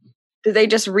 So do they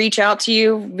just reach out to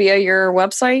you via your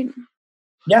website?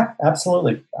 Yeah,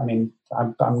 absolutely. I mean,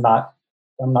 I'm not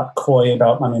coy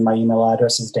about, I mean, my email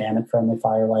address is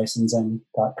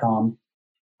dan@friendlyfirelicensing.com.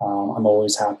 I'm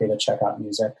always happy to check out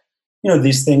music.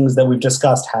 These things that we've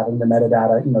discussed, having the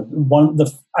metadata,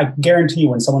 I guarantee you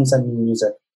when someone sends me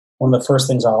music, one of the first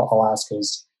things I'll ask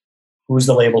is, who's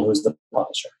the label, who's the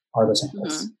publisher, are there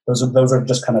samples? Those are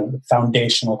just kind of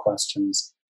foundational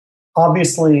questions.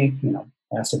 Obviously, it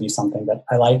has to be something that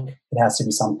I like. It has to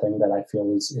be something that I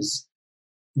feel is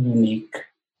unique.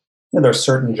 There are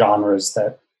certain genres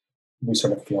that we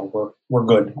sort of feel we're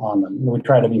good on them. We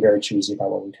try to be very choosy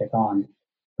about what we take on.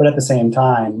 But at the same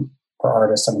time, for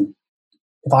artists, I mean,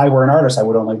 if I were an artist, I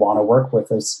would only want to work with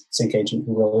a sync agent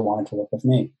who really wanted to work with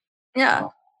me. Yeah.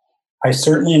 I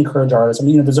certainly encourage artists. I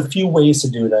mean, there's a few ways to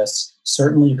do this.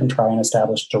 Certainly, you can try and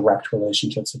establish direct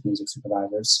relationships with music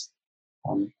supervisors.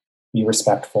 Be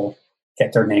respectful,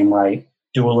 get their name right,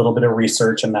 do a little bit of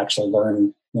research, and actually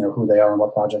learn, who they are and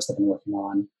what projects they've been working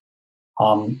on.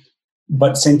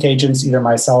 But sync agents, either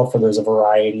myself or there's a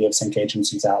variety of sync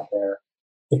agencies out there.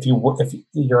 If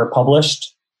you're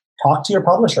published, talk to your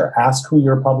publisher. Ask who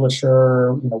your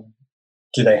publisher.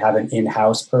 Do they have an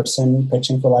in-house person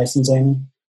pitching for licensing?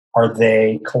 Are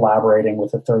they collaborating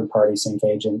with a third-party sync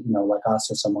agent, like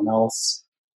us or someone else?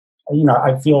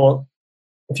 I feel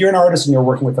if you're an artist and you're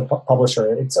working with a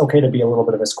publisher, it's okay to be a little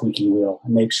bit of a squeaky wheel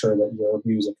and make sure that your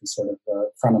music is sort of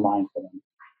front of mind for them.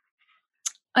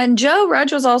 And Joe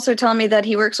Rudge was also telling me that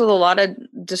he works with a lot of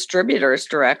distributors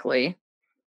directly.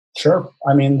 Sure.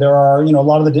 I mean, there are, a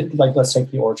lot of the, like, let's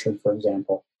take The Orchard, for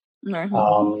example.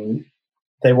 Mm-hmm.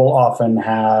 They will often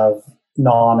have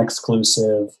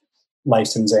non-exclusive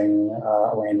licensing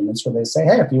arrangements where they say,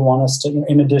 hey, if you want us to,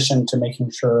 in addition to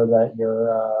making sure that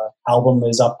your album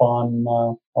is up on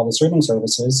all the streaming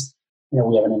services,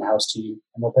 we have an in-house team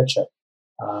and we'll pitch it.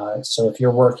 So if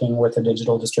you're working with a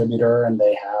digital distributor and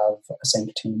they have a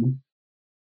sync team,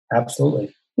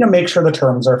 absolutely. Make sure the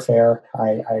terms are fair.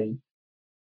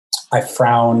 I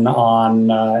frown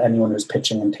on anyone who's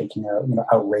pitching and taking a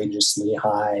outrageously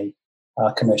high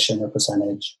commission or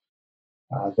percentage.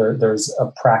 There's a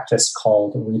practice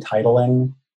called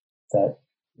retitling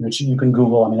which you can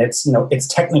Google. I mean, it's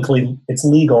technically it's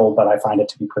legal, but I find it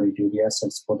to be pretty dubious.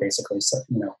 We're basically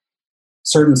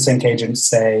certain sync agents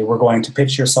say we're going to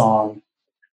pitch your song,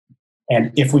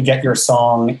 and if we get your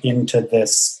song into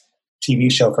this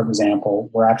TV show, for example,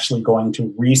 we're actually going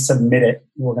to resubmit it.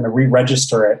 We're going to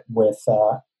re-register it with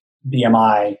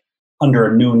BMI under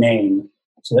a new name,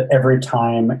 so that every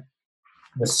time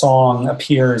the song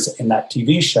appears in that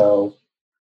TV show,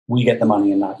 we get the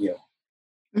money and not you.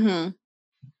 Mm-hmm.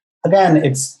 Again,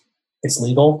 it's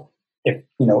legal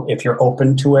if you're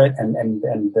open to it, and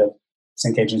the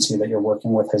sync agency that you're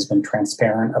working with has been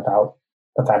transparent about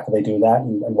the fact that they do that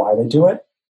and why they do it.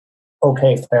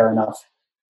 Okay, fair enough.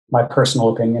 My personal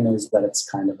opinion is that it's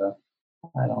kind of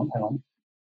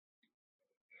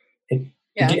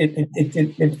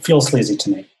it feels sleazy to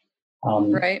me.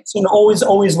 Right. So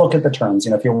always look at the terms.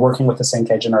 If you're working with a sync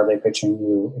agent, are they pitching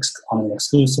you on an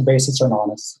exclusive basis or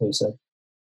non-exclusive?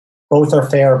 Both are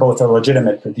fair, both are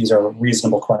legitimate, but these are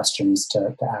reasonable questions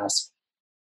to ask.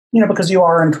 Because you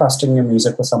are entrusting your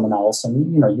music with someone else,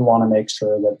 and you want to make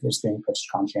sure that it's being pitched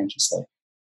conscientiously.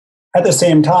 At the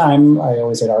same time, I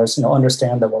always say to artists,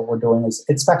 understand that what we're doing it's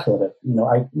speculative.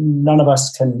 None of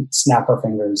us can snap our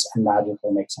fingers and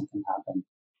magically make something happen.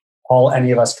 All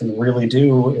any of us can really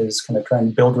do is kind of try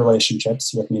and build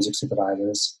relationships with music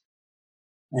supervisors,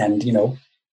 and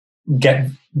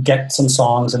get some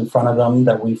songs in front of them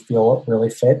that we feel really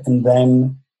fit, and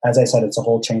then, as I said, it's a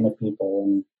whole chain of people,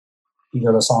 and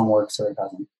either the song works or it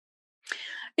doesn't.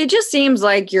 It just seems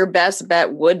like your best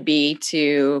bet would be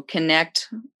to connect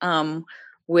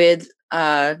with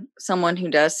someone who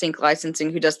does sync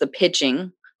licensing, who does the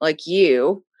pitching, like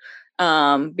you,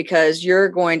 because you're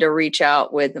going to reach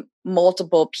out with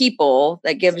multiple people.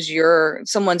 That gives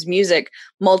someone's music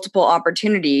multiple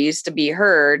opportunities to be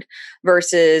heard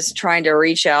versus trying to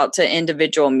reach out to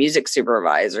individual music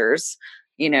supervisors,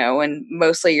 and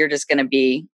mostly you're just going to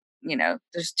be,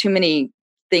 there's too many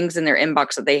things in their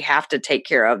inbox that they have to take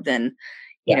care of than,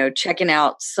 you know, checking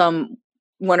out some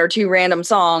 1 or 2 random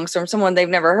songs from someone they've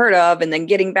never heard of and then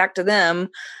getting back to them.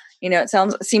 You know,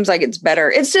 it seems like it's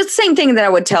better. It's just the same thing that I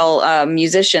would tell a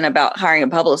musician about hiring a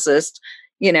publicist.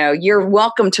 You know, you're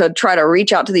welcome to try to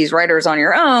reach out to these writers on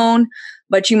your own,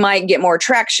 but you might get more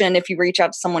traction if you reach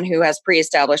out to someone who has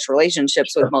pre-established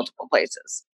relationships with multiple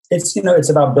places. It's, you know, it's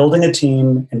about building a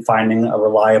team and finding a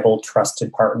reliable,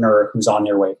 trusted partner who's on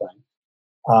your wavelength.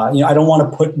 You know, I don't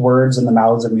want to put words in the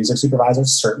mouths of music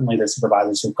supervisors. Certainly the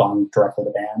supervisors who've gone directly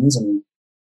to bands, and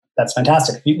that's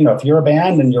fantastic. If you're a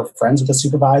band and you're friends with a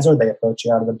supervisor, they approach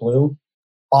you out of the blue,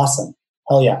 awesome.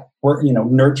 Hell yeah.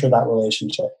 Nurture that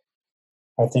relationship.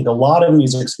 I think a lot of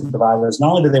music supervisors,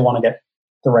 not only do they want to get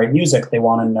the right music, they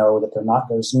want to know that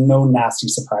there's no nasty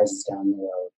surprises down the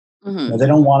road. Mm-hmm. You know, they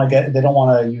don't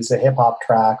want to use a hip hop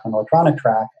track or an electronic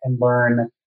track and learn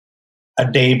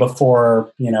a day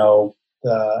before, you know,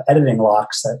 the editing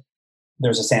locks that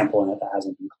there's a sample in it that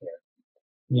hasn't been cleared.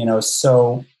 You know,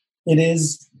 so it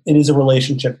is a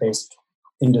relationship-based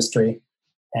industry.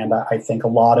 And I think a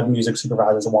lot of music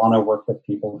supervisors want to work with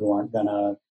people who aren't going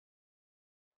to,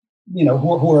 you know,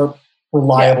 who are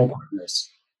reliable partners.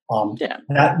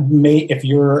 That may, if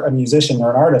you're a musician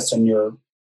or an artist and you're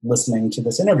listening to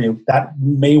this interview, that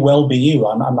may well be you.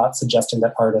 I'm not suggesting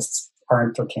that artists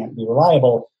aren't or can't be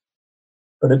reliable,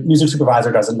 but a music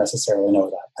supervisor doesn't necessarily know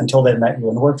that. Until they've met you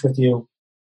and worked with you,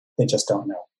 they just don't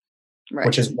know. Right.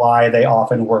 Which is why they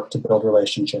often work to build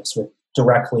relationships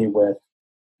directly with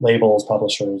labels,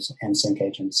 publishers, and sync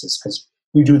agencies, because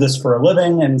we do this for a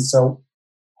living, and so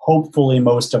hopefully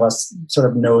most of us sort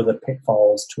of know the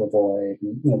pitfalls to avoid,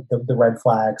 and, you know, the red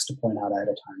flags to point out ahead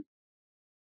of time.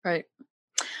 Right.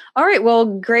 All right. Well,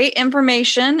 great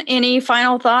information. Any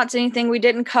final thoughts? Anything we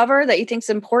didn't cover that you think is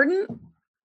important?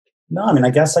 No, I mean, I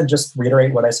guess I'd just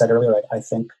reiterate what I said earlier. I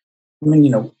think, you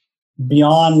know,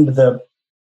 beyond the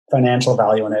financial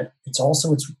value in it, it's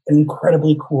an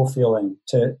incredibly cool feeling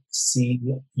to see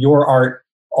your art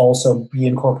also be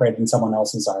incorporated in someone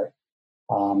else's art.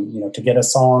 You know, to get a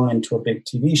song into a big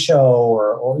TV show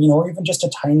or you know, or even just a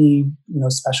tiny, you know,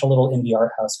 special little indie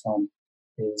art house film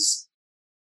is,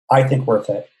 I think, worth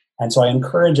it. And so I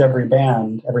encourage every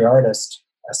band, every artist,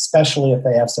 especially if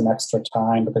they have some extra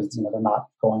time because, you know, they're not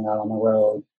going out on the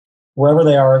road, wherever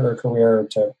they are in their career,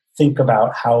 to think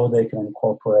about how they can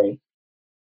incorporate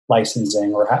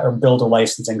licensing or build a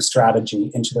licensing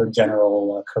strategy into their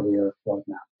general career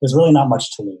roadmap. There's really not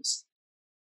much to lose.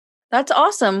 That's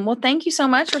awesome. Well, thank you so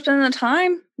much for spending the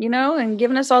time, you know, and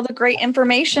giving us all the great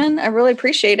information. I really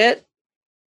appreciate it.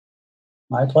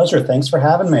 My pleasure. Thanks for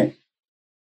having me.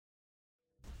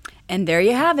 And there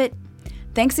you have it.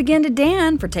 Thanks again to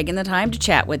Dan for taking the time to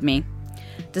chat with me.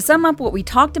 To sum up what we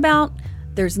talked about,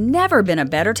 there's never been a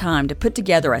better time to put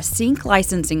together a sync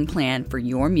licensing plan for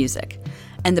your music.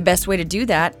 And the best way to do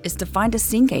that is to find a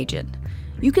sync agent.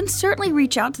 You can certainly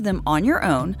reach out to them on your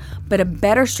own, but a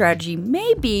better strategy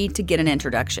may be to get an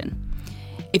introduction.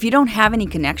 If you don't have any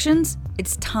connections,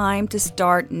 it's time to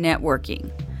start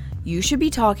networking. You should be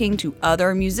talking to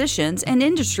other musicians and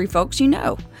industry folks you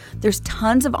know. There's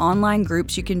tons of online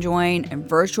groups you can join and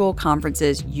virtual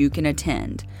conferences you can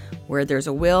attend. Where there's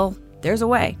a will, there's a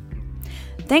way.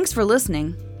 Thanks for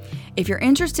listening. If you're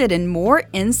interested in more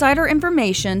insider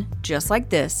information just like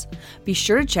this, be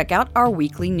sure to check out our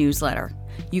weekly newsletter.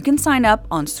 You can sign up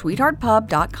on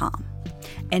sweetheartpub.com.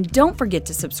 And don't forget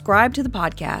to subscribe to the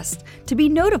podcast to be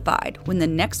notified when the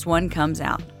next one comes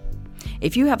out.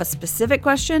 If you have a specific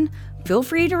question, feel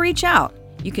free to reach out.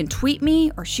 You can tweet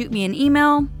me or shoot me an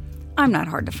email. I'm not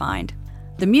hard to find.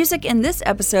 The music in this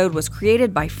episode was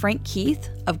created by Frank Keith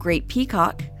of Great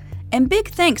Peacock, and big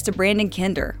thanks to Brandon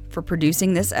Kinder for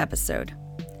producing this episode.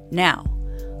 Now,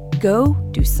 go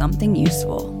do something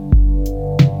useful.